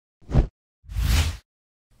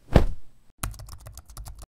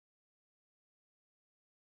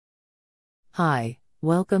Hi,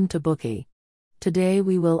 welcome to Bookie. Today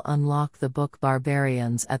we will unlock the book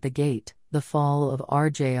Barbarians at the Gate, The Fall of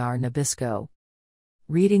RJR Nabisco.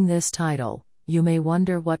 Reading this title, you may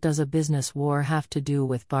wonder, what does a business war have to do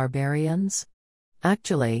with barbarians?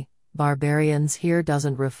 Actually, barbarians here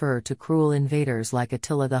doesn't refer to cruel invaders like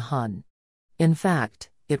Attila the Hun. In fact,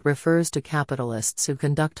 it refers to capitalists who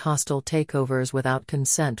conduct hostile takeovers without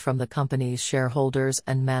consent from the company's shareholders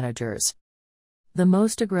and managers. The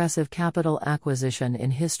most aggressive capital acquisition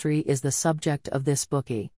in history is the subject of this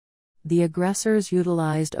bookie. The aggressors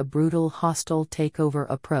utilized a brutal hostile takeover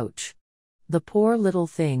approach. The poor little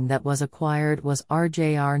thing that was acquired was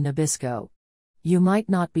RJR Nabisco. You might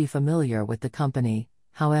not be familiar with the company,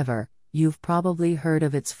 however, you've probably heard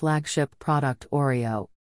of its flagship product Oreo.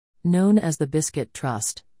 Known as the Biscuit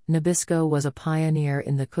Trust, Nabisco was a pioneer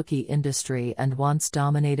in the cookie industry and once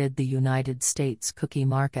dominated the United States cookie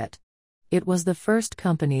market. It was the first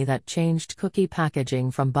company that changed cookie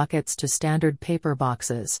packaging from buckets to standard paper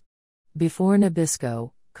boxes. Before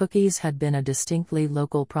Nabisco, cookies had been a distinctly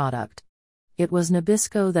local product. It was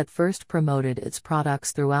Nabisco that first promoted its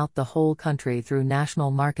products throughout the whole country through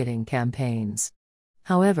national marketing campaigns.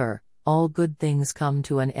 However, all good things come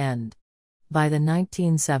to an end. By the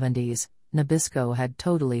 1970s, Nabisco had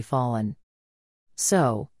totally fallen.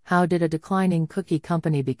 So, how did a declining cookie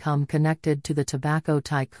company become connected to the tobacco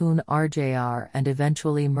tycoon RJR and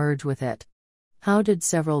eventually merge with it? How did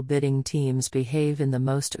several bidding teams behave in the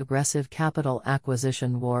most aggressive capital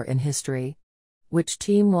acquisition war in history? Which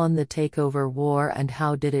team won the takeover war and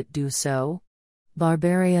how did it do so?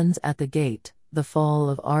 Barbarians at the Gate, The Fall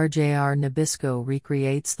of RJR Nabisco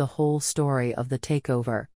recreates the whole story of the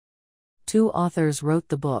takeover. Two authors wrote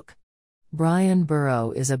the book. Bryan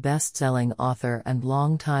Burrough is a best-selling author and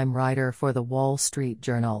longtime writer for the Wall Street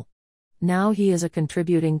Journal. Now he is a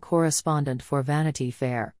contributing correspondent for Vanity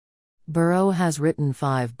Fair. Burrough has written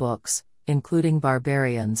 5 books, including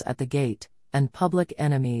Barbarians at the Gate, and Public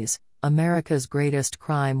Enemies, America's Greatest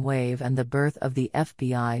Crime Wave and the Birth of the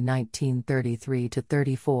FBI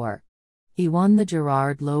 1933-34. He won the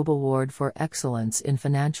Gerard Loeb Award for Excellence in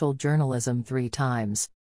Financial Journalism 3 times.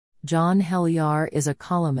 John Helyar is a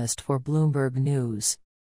columnist for Bloomberg News.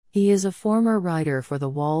 He is a former writer for the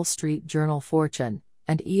Wall Street Journal, Fortune,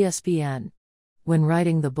 and ESPN. When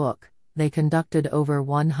writing the book, they conducted over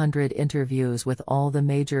 100 interviews with all the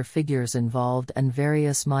major figures involved and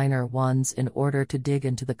various minor ones in order to dig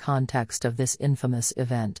into the context of this infamous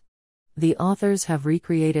event. The authors have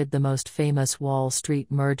recreated the most famous Wall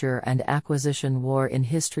Street merger and acquisition war in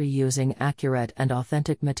history using accurate and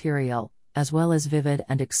authentic material, as well as vivid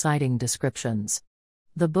and exciting descriptions.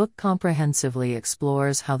 The book comprehensively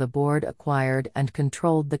explores how the board acquired and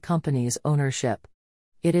controlled the company's ownership.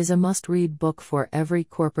 It is a must-read book for every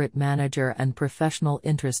corporate manager and professional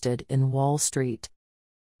interested in Wall Street.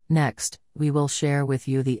 Next, we will share with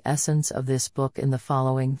you the essence of this book in the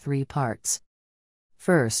following 3 parts.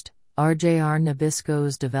 First, RJR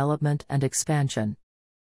Nabisco's development and expansion.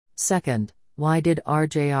 Second, why did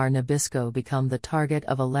RJR Nabisco become the target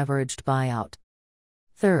of a leveraged buyout?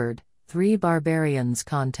 Third, 3 Barbarians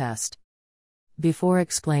contest. Before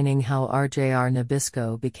explaining how RJR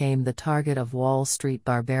Nabisco became the target of Wall Street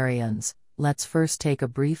barbarians, let's first take a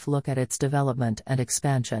brief look at its development and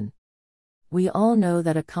expansion. We all know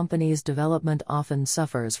that a company's development often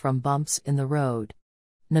suffers from bumps in the road.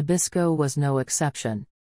 Nabisco was no exception.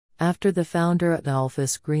 After the founder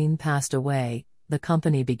Adolphus Green passed away, the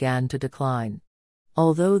company began to decline.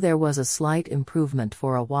 Although there was a slight improvement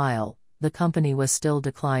for a while, the company was still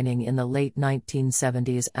declining in the late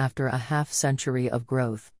 1970s after a half-century of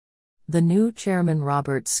growth. The new chairman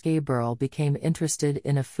Robert Schaeberle became interested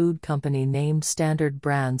in a food company named Standard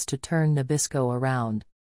Brands to turn Nabisco around.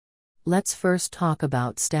 Let's first talk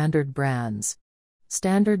about Standard Brands.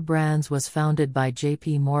 Standard Brands was founded by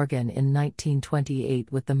J.P. Morgan in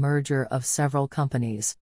 1928 with the merger of several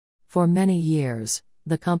companies. For many years,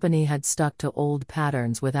 the company had stuck to old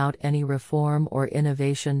patterns without any reform or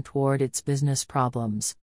innovation toward its business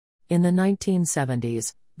problems. In the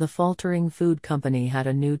 1970s, the faltering food company had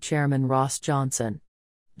a new chairman, Ross Johnson.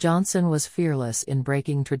 Johnson was fearless in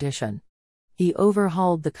breaking tradition. He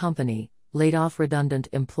overhauled the company, laid off redundant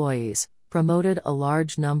employees, promoted a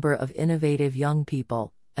large number of innovative young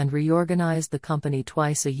people, and reorganized the company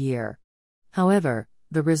twice a year. However,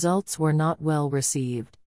 the results were not well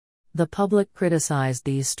received. The public criticized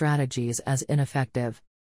these strategies as ineffective.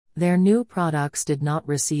 Their new products did not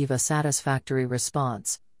receive a satisfactory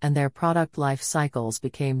response, and their product life cycles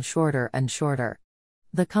became shorter and shorter.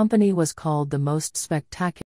 The company was called the most spectacular